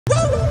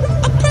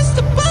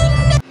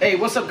Hey,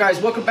 what's up guys?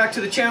 Welcome back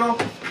to the channel.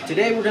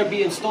 Today we're going to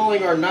be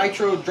installing our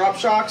Nitro drop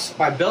shocks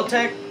by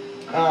Beltec.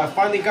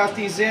 Finally got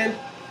these in.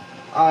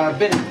 I've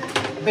been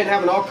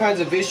having all kinds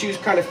of issues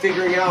kind of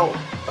figuring out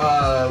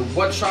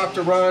what shock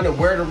to run and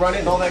where to run it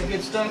and all that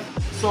good stuff.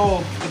 So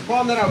the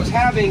problem that I was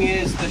having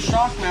is the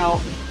shock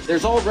mount.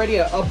 There's already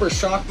an upper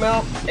shock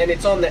mount and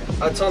it's on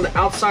the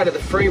outside of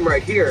the frame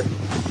right here.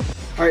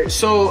 All right,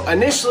 so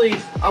initially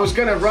I was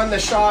going to run the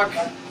shock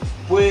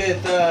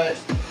with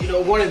you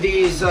know, one of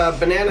these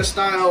banana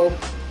style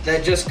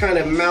that just kind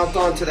of mount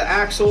onto the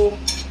axle.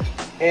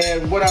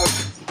 And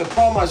the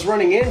problem I was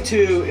running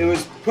into, it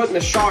was putting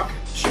the shock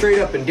straight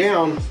up and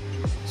down.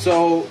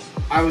 So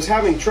I was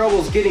having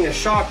troubles getting a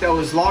shock that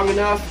was long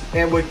enough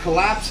and would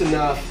collapse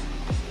enough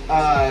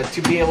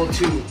to be able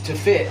to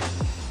fit.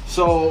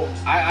 So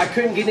I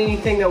couldn't get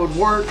anything that would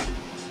work.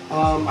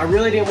 I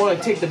really didn't want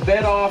to take the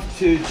bed off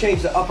to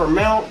change the upper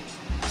mount.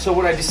 So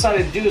what I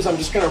decided to do is I'm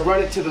just going to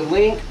run it to the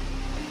link.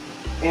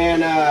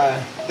 And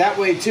that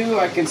way too,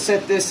 I can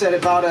set this at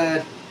about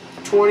a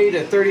 20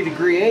 to 30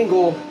 degree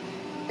angle,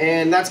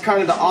 and that's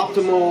kind of the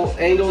optimal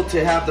angle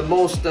to have the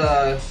most,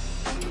 the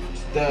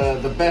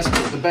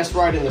best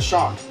ride in the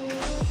shock.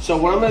 So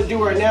what I'm going to do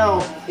right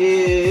now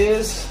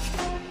is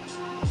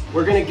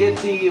we'll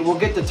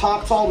get the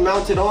tops all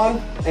mounted on,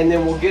 and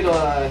then we'll get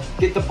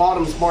the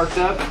bottoms marked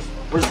up.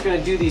 We're just going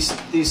to do these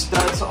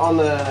studs on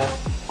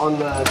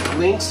the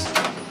links.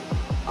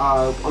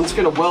 I'm just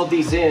going to weld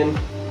these in.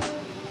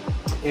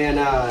 And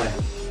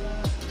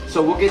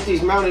so we'll get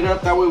these mounted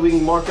up. That way we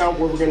can mark out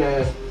where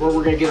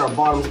we're gonna get our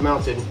bottoms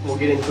mounted. We'll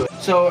get into it.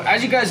 So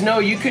as you guys know,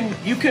 you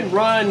can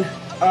run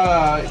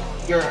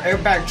your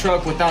airbag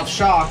truck without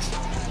shocks,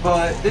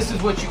 but this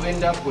is what you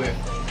end up with.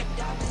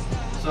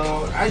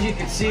 So as you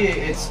can see,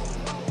 it's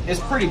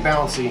pretty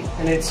bouncy,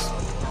 and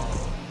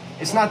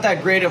it's not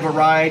that great of a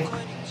ride.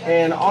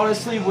 And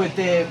honestly, with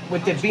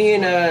it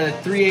being a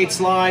 3/8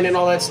 line and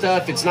all that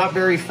stuff, it's not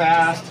very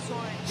fast.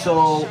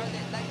 So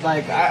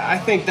like, I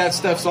think that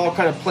stuff's all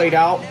kind of played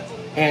out,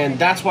 and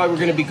that's why we're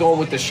going to be going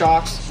with the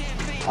shocks.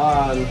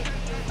 I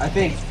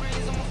think,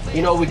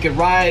 you know, you could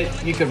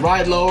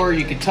ride lower,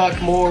 you could tuck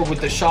more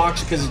with the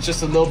shocks because it's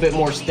just a little bit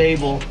more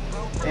stable,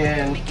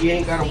 and you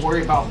ain't got to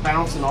worry about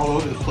bouncing all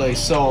over the place.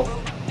 So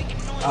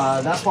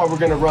that's why we're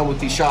going to run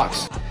with these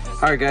shocks.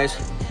 All right, guys.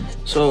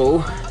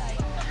 So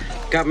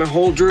got my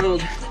hole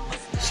drilled.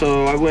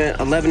 So I went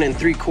 11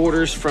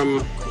 3/4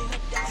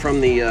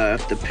 from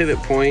the pivot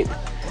point.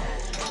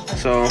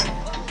 So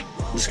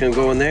I'm just gonna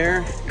go in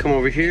there, come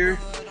over here,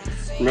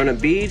 run a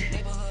bead.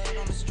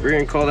 We're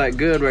gonna call that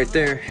good right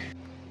there.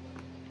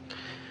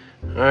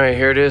 All right,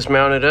 here it is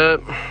mounted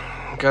up.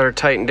 Got her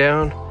tightened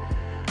down.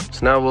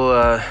 So now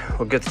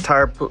we'll get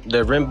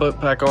the rim book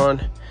back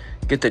on,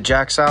 get the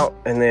jacks out,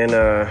 and then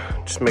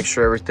just make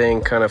sure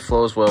everything kind of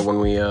flows well when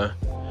we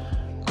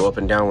go up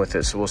and down with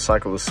it. So we'll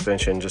cycle the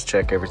suspension, just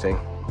check everything.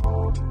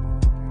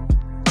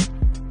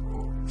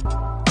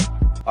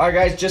 All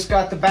right, guys, just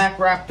got the back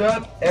wrapped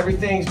up.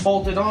 Everything's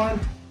bolted on,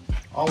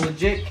 all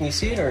legit. Can you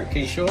see it, or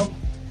can you show them?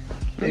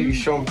 Maybe you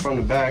show them from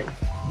the back.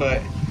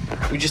 But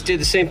we just did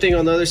the same thing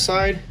on the other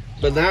side.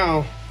 But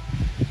now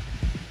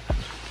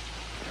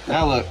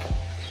look,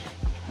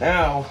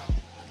 now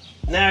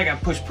I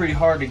got pushed pretty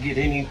hard to get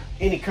any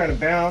kind of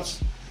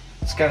bounce.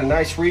 It's got a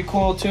nice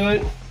recoil to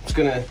it. It's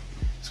gonna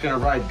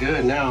ride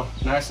good now,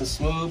 nice and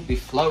smooth, be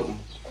floating.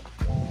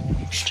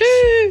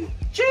 Choo,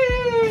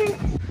 choo.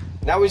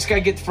 Now we just gotta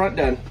get the front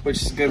done,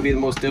 which is gonna be the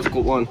most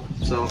difficult one.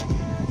 So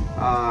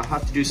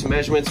have to do some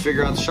measurements,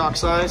 figure out the shock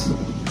size.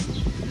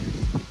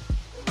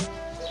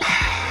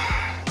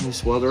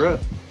 Just weld her up.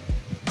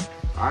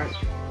 All right.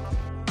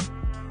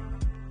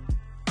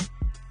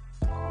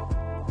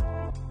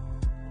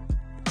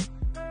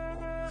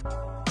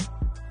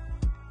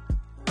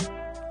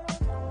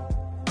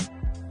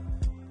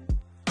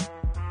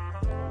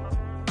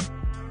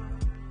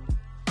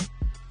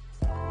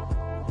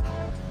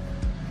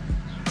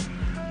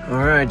 All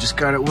right, just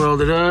got it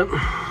welded up.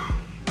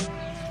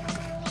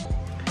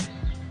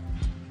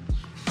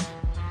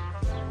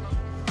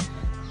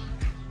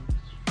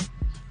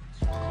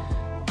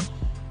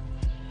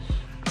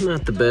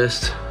 Not the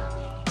best,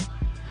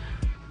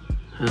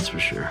 that's for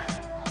sure.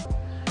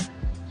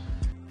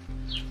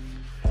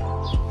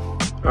 All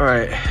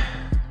right,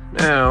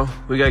 now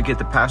we gotta get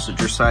the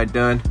passenger side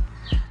done.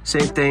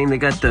 Same thing, they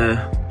got the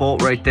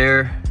bolt right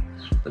there.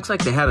 Looks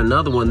like they had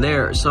another one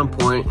there at some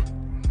point.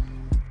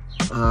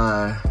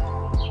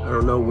 I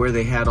don't know where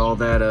they had all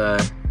that, I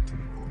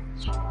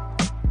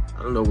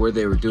don't know where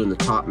they were doing the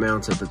top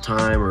mounts at the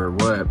time or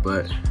what,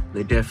 but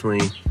they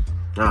definitely,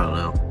 I don't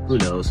know, who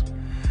knows.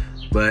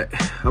 But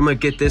I'm gonna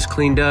get this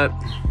cleaned up,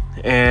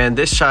 and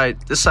this side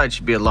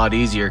should be a lot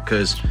easier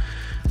because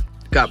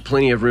got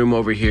plenty of room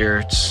over here.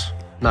 It's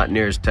not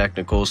near as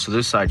technical, so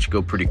this side should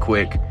go pretty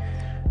quick.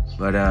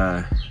 But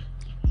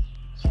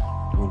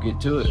we'll get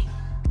to it.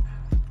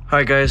 All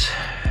right, guys.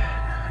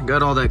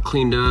 Got all that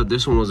cleaned up.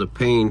 This one was a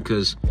pain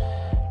because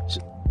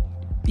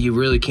you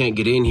really can't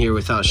get in here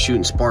without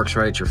shooting sparks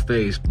right at your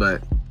face,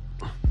 but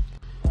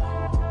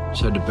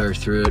Just had to bear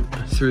through it.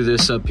 Threw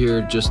this up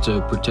here just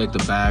to protect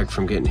the bag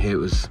from getting hit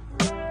with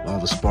all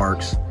the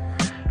sparks.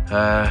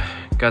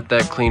 Got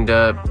that cleaned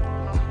up.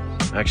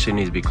 Actually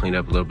needs to be cleaned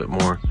up a little bit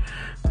more,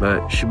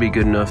 but should be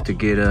good enough to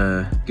get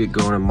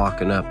going and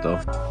mocking up though.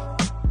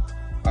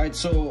 All right,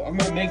 so I'm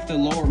gonna make the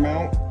lower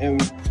mount,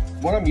 and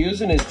what I'm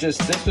using is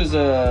just, it's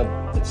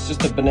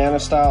just a banana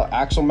style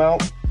axle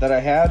mount that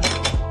I had.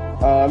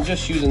 I'm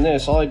just using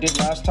this. All I did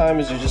last time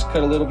is I just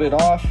cut a little bit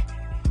off,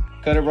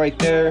 cut it right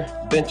there,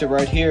 bent it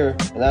right here,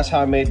 and that's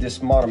how I made this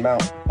bottom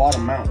mount.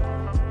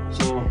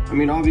 So, I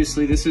mean,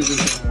 obviously this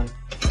isn't,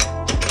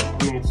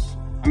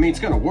 I mean, it's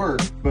gonna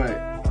work, but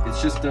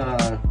it's just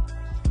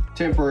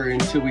temporary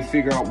until we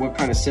figure out what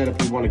kind of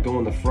setup we want to go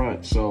in the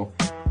front. So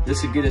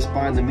this would get us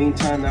by in the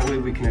meantime. That way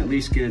we can at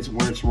least get it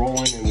where it's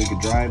rolling and we can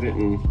drive it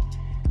and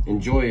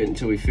enjoy it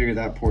until we figure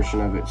that portion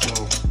of it.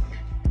 So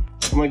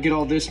I'm gonna get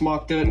all this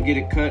mocked up and get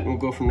it cut, and we'll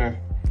go from there.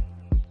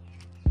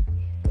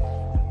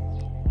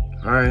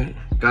 All right,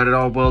 got it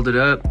all welded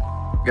up.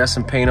 Got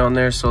some paint on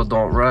there so it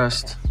don't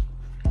rust.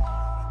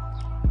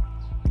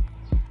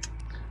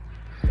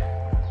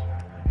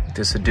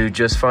 This will do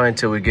just fine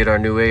till we get our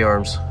new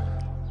A-arms. All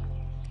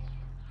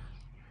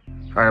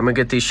right, I'm gonna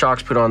get these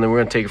shocks put on, then we're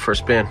gonna take it for a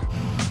spin.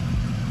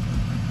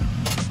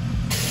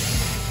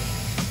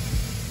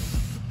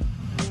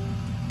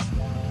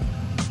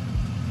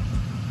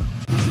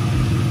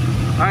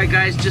 All right,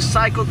 guys, just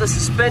cycled the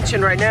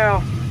suspension right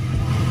now.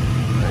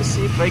 Let's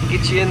see if I can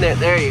get you in there.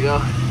 There you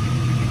go.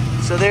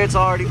 So there, it's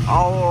already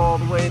all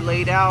the way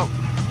laid out.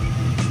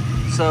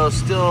 So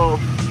still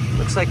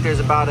looks like there's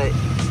about an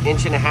 1.5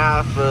 inches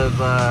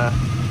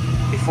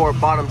of before it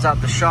bottoms out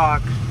the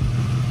shock.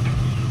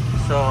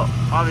 So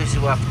obviously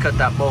we'll have to cut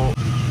that bolt.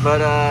 But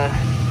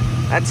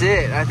that's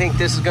it. I think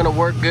this is gonna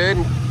work good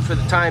for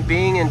the time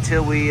being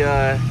until we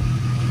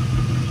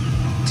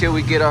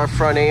get our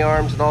front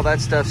A-arms and all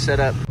that stuff set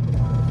up.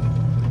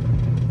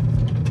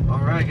 All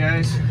right,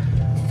 guys.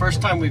 First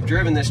time we've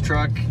driven this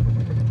truck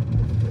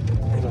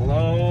in a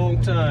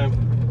long time.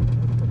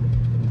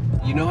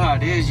 You know how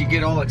it is, you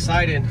get all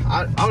excited.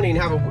 I don't even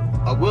have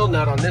a wheel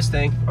nut on this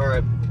thing, or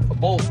a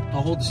bolt to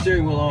hold the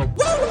steering wheel on.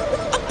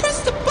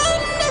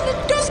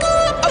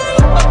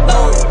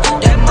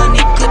 That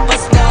money clip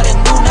us now, the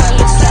new now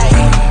looks like,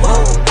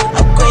 whoa,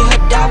 upgrade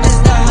her diamonds,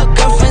 now her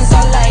girlfriends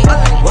are like,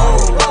 whoa,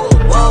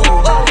 whoa,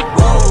 whoa,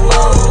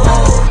 whoa,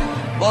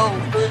 whoa,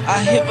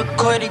 I hit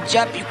record a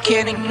job, you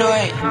can't ignore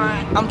it.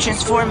 I'm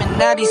transforming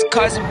now these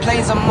cars and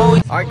planes, I'm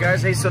always. All right,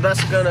 guys, hey, so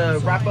that's gonna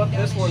wrap up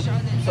this one.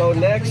 So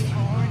next,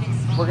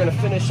 we're gonna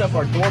finish up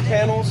our door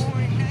panels.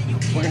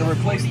 We're gonna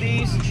replace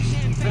these,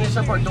 finish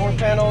up our door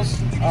panels.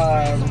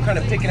 We're kind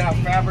of picking out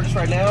fabrics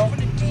right now.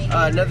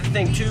 Another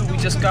thing too, we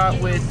just got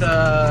with,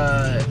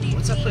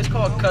 what's that place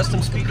called?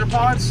 Custom speaker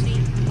pods.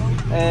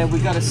 And we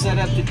got it set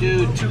up to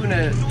do two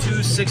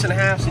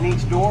 6.5s in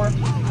each door.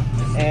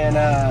 And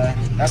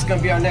that's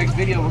gonna be our next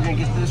video. We're gonna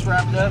get this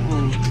wrapped up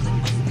and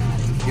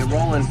get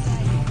rolling.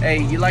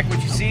 Hey, you like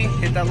what you see?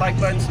 Hit that like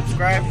button,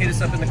 subscribe, hit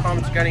us up in the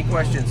comments if you got any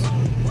questions.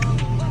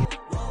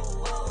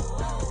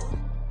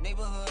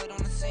 Neighborhood on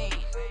the scene,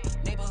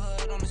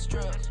 neighborhood on the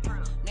strip.